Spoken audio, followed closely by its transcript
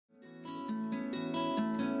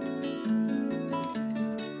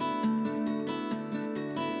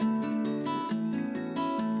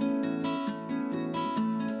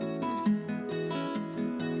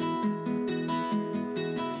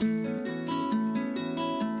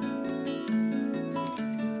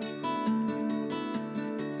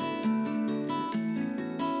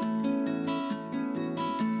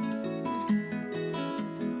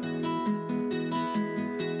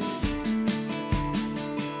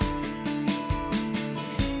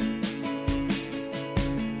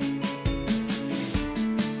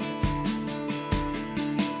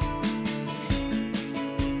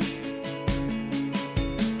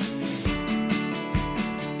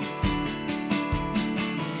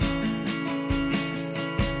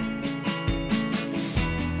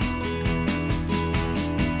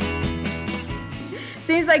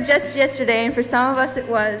seems like just yesterday, and for some of us it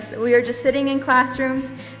was. We were just sitting in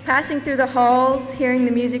classrooms, passing through the halls, hearing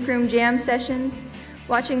the music room jam sessions,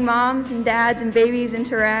 watching moms and dads and babies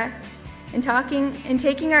interact, and talking and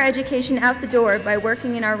taking our education out the door by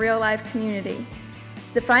working in our real-life community.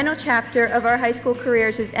 The final chapter of our high school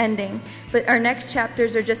careers is ending, but our next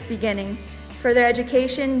chapters are just beginning. Further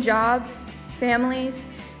education, jobs, families,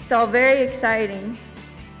 it's all very exciting.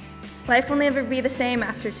 Life will never be the same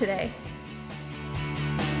after today.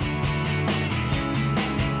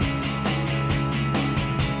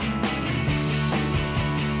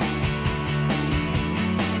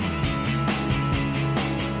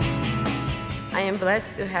 I am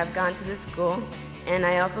blessed to have gone to this school, and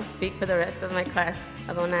I also speak for the rest of my class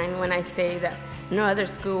of '09 when I say that no other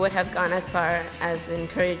school would have gone as far as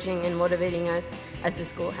encouraging and motivating us as the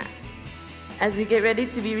school has. As we get ready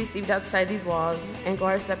to be received outside these walls and go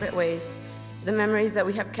our separate ways, the memories that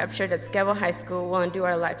we have captured at Scavo High School will endure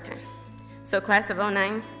our lifetime. So class of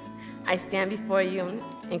 '09, I stand before you,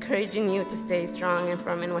 encouraging you to stay strong and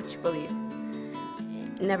firm in what you believe.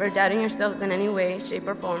 Never doubting yourselves in any way, shape,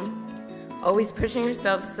 or form. Always pushing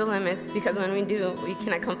ourselves to limits, because when we do, we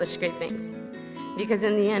can accomplish great things. Because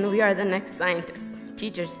in the end, we are the next scientists,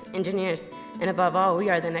 teachers, engineers, and above all, we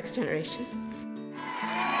are the next generation.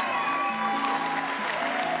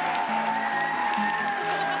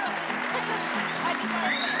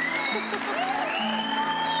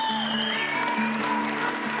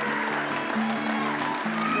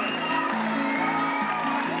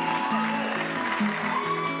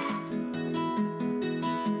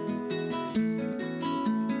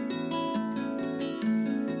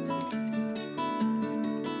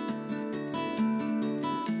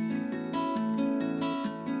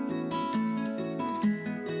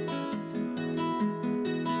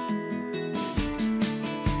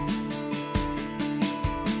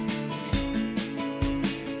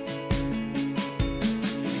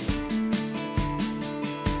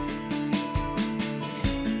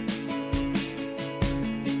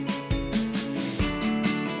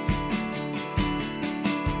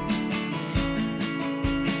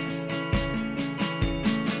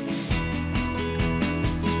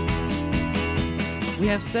 We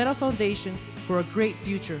have set a foundation for a great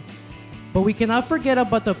future, but we cannot forget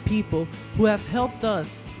about the people who have helped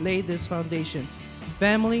us lay this foundation.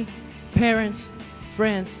 Family, parents,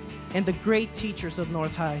 friends, and the great teachers of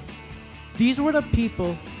North High. These were the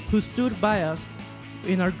people who stood by us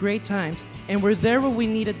in our great times and were there when we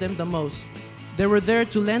needed them the most. They were there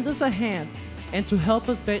to lend us a hand and to help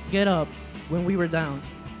us get up when we were down.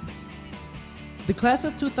 The class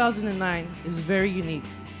of 2009 is very unique.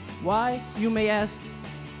 Why, you may ask?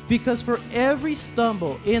 Because for every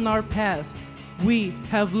stumble in our past, we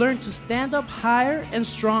have learned to stand up higher and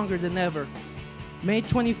stronger than ever. May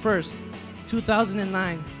 21st,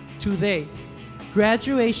 2009, today,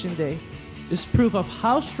 graduation day, is proof of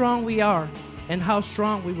how strong we are and how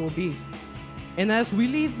strong we will be. And as we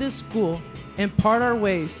leave this school and part our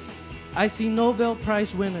ways, I see Nobel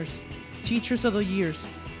Prize winners, teachers of the years,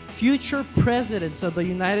 future presidents of the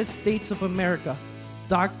United States of America,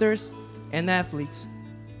 doctors, and athletes.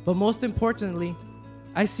 But most importantly,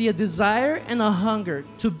 I see a desire and a hunger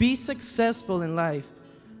to be successful in life.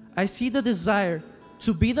 I see the desire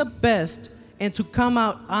to be the best and to come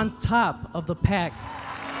out on top of the pack.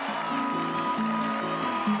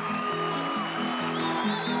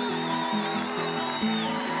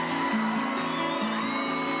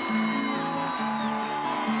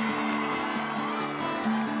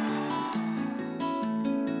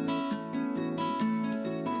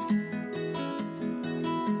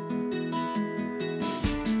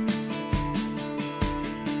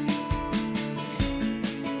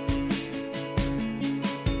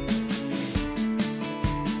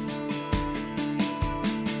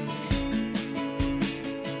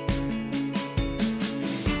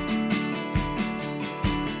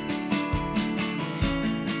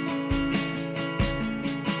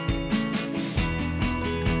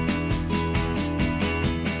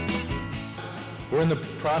 We're in the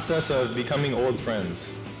process of becoming old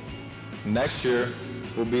friends. Next year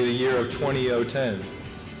will be the year of 2010.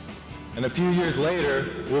 And a few years later,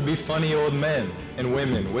 we'll be funny old men and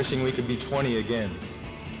women wishing we could be 20 again.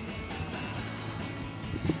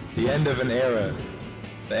 The end of an era,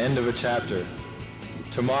 the end of a chapter.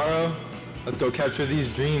 Tomorrow, let's go capture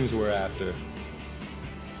these dreams we're after.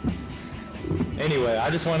 Anyway, I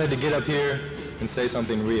just wanted to get up here and say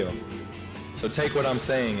something real. So take what I'm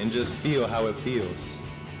saying and just feel how it feels.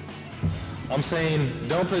 I'm saying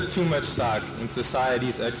don't put too much stock in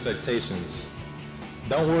society's expectations.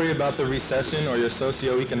 Don't worry about the recession or your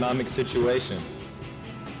socioeconomic situation.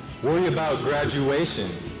 Worry about graduation,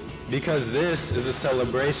 because this is a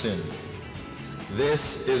celebration.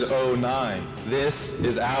 This is '09. This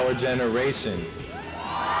is our generation.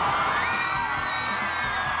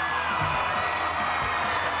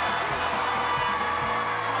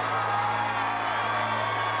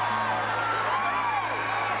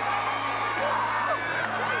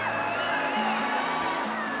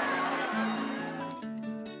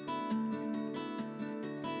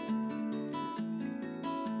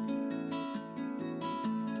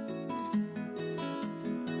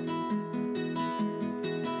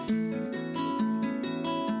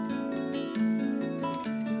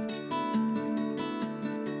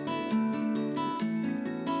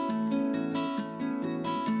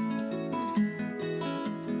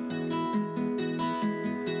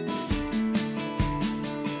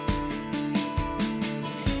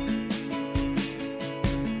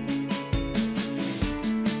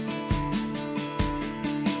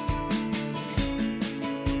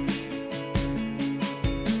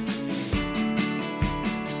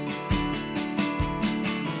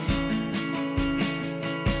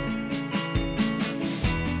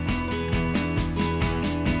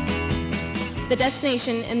 The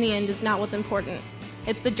destination in the end is not what's important.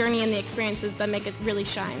 It's the journey and the experiences that make it really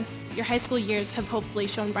shine. Your high school years have hopefully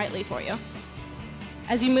shone brightly for you.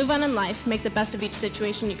 As you move on in life, make the best of each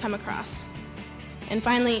situation you come across. And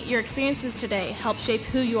finally, your experiences today help shape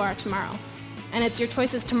who you are tomorrow. And it's your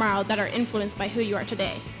choices tomorrow that are influenced by who you are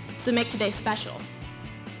today. So make today special.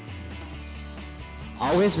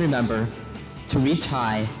 Always remember to reach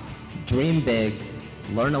high, dream big,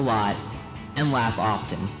 learn a lot, and laugh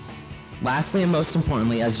often. Lastly and most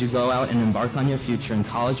importantly, as you go out and embark on your future in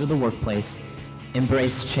college or the workplace,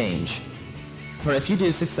 embrace change. For if you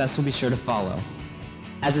do, success will be sure to follow.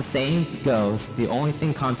 As the saying goes, the only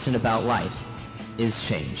thing constant about life is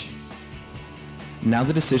change. Now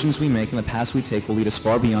the decisions we make and the paths we take will lead us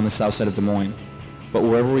far beyond the south side of Des Moines. But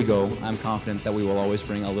wherever we go, I'm confident that we will always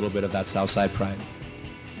bring a little bit of that south side pride.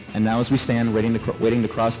 And now as we stand waiting to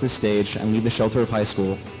cross this stage and leave the shelter of high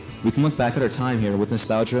school, we can look back at our time here with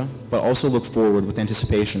nostalgia, but also look forward with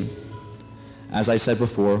anticipation. As I said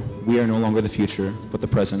before, we are no longer the future, but the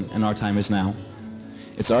present, and our time is now.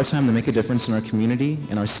 It's our time to make a difference in our community,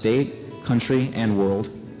 in our state, country, and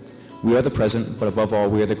world. We are the present, but above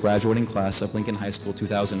all, we are the graduating class of Lincoln High School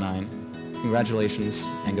 2009. Congratulations,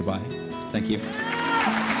 and goodbye. Thank you.